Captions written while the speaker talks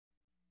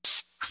Hey,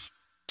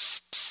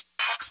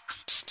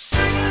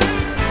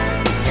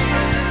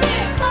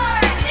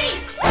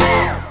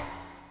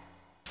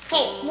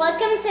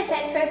 welcome to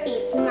Fit for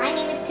Feast. My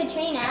name is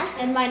Katrina.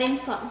 And my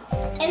name's Tom.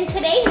 And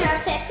today here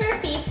on Fit for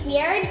Feast, we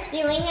are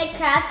doing a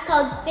craft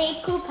called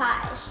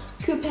Decoupage.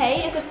 Coupe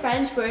is a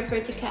French word for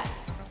to cut.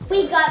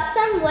 We got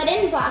some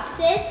wooden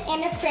boxes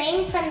and a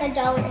frame from the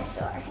dollar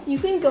store. You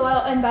can go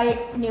out and buy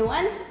new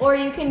ones, or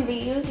you can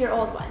reuse your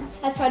old ones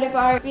as part of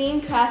our Green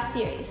Craft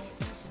series.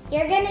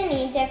 You're gonna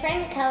need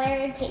different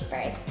colored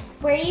papers.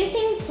 We're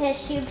using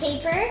tissue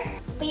paper,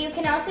 but you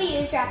can also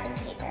use wrapping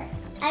paper.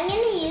 I'm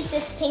gonna use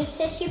this pink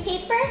tissue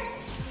paper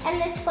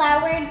and this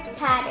flowered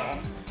pattern.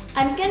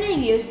 I'm gonna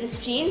use this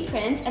jean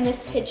print and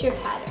this picture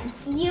pattern.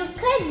 You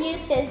could use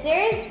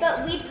scissors,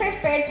 but we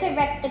prefer to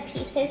rip the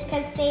pieces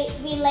because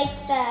we like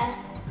the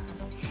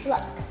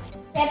look.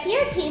 Rip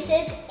your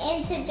pieces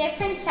into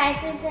different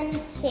sizes and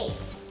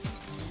shapes.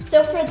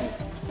 So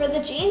for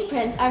the jean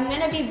print, I'm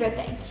gonna be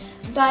ripping,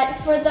 but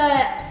for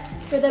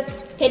the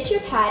picture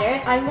pattern,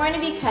 I'm going to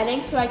be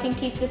cutting so I can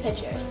keep the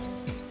pictures.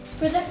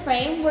 For the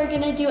frame, we're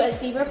gonna do a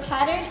zebra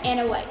pattern and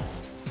a white.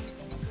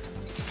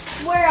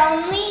 We're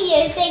only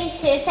using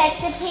 2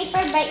 types of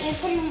paper, but you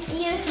can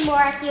use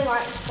more if you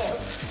want to.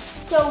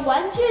 So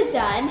once you're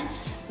done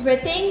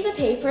ripping the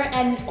paper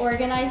and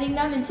organizing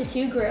them into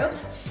 2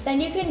 groups, then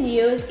you can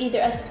use either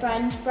a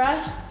sponge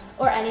brush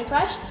or any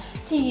brush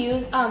to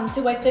use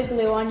to wipe the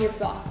glue on your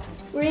box.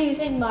 We're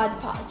using Mod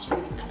Podge.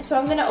 So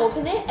I'm gonna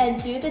open it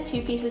and do the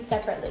 2 pieces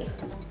separately.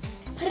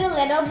 Put a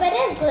little bit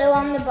of glue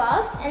on the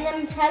box and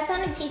then press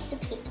on a piece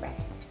of paper.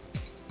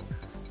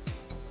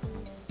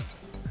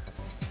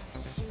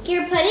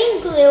 You're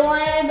putting glue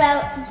on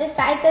about the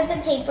size of the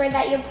paper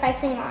that you're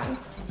pressing on.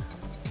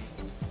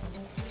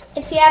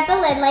 If you have a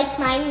lid like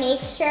mine, make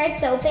sure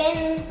it's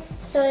open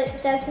so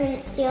it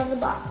doesn't seal the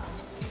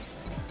box.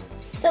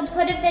 So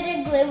put a bit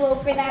of glue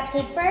over that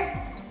paper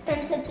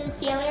since it's a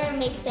sealer and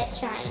makes it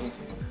shine.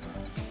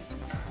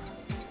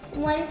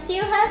 Once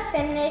you have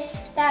finished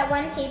that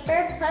one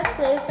paper, put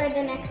glue for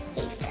the next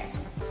paper.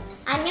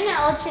 I'm gonna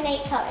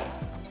alternate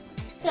colors.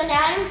 So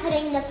now I'm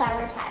putting the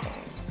flower pattern.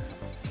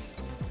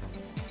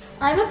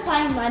 I'm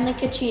applying mine like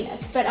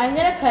Katrina's, but I'm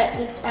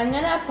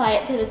gonna apply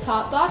it to the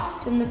top box,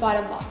 then the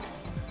bottom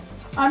box.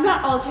 I'm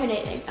not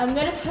alternating. I'm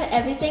gonna put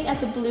everything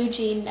as a blue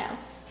jean now.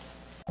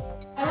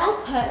 I will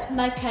put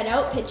my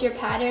cutout picture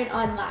pattern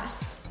on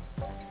last.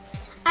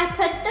 I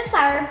put the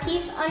flower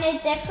piece on a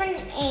different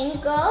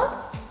angle,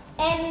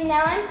 and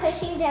now I'm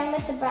pushing down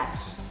with the brush.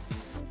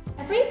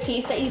 Every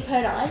piece that you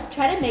put on,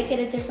 try to make it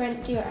a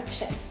different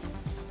direction.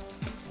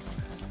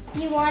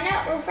 You want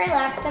to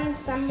overlap them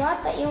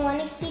somewhat, but you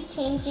want to keep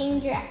changing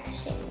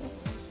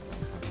directions.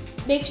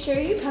 Make sure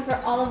you cover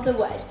all of the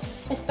wood,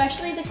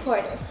 especially the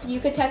corners. You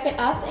could tuck it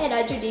up and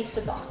underneath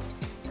the box.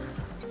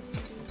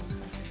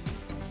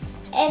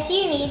 If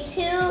you need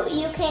to,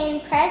 you can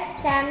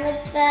press down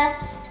with the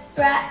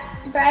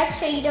brush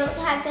so you don't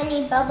have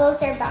any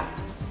bubbles or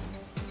bumps.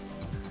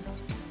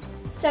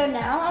 So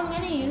now I'm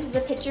going to use the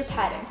picture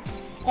pattern,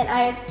 and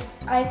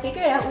I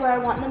figured out where I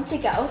want them to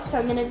go, so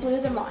I'm going to glue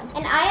them on.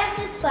 And I have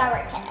this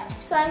flower cutout,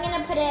 so I'm going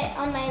to put it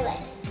on my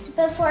lid.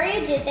 Before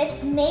you do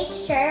this, make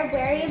sure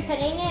where you're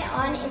putting it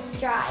on is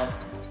dry,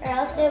 or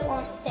else it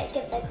won't stick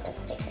if it's a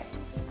sticker.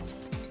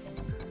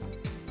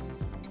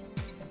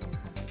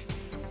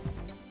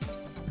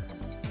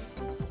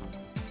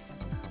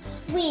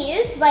 We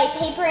used white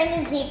paper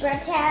and a zebra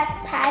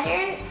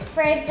pattern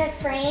for the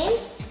frame,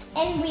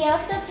 and we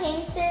also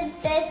painted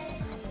this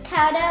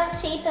cutout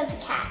shape of a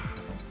cat.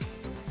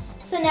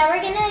 So now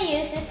we're gonna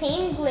use the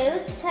same glue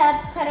to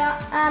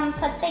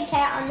put the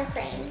cat on the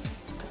frame.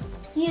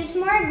 Use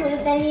more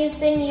glue than you've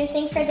been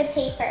using for the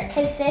paper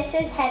because this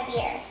is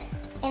heavier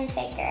and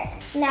thicker.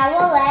 Now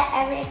we'll let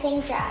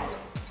everything dry.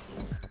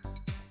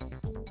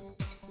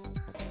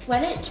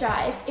 When it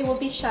dries, it will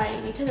be shiny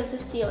because of the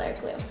sealer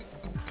glue.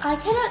 I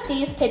cut out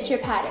these picture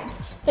patterns,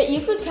 but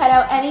you could cut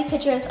out any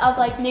pictures of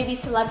like maybe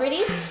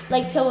celebrities,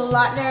 like Taylor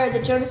Lautner or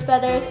the Jonas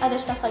Brothers, other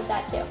stuff like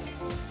that too.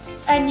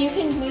 And you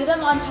can glue them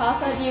on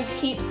top of your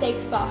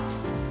Keepsake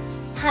box.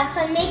 Have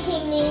fun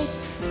making these.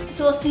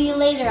 So we'll see you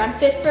later on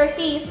Fit for a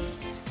Feast.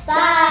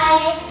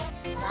 Bye.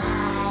 Bye.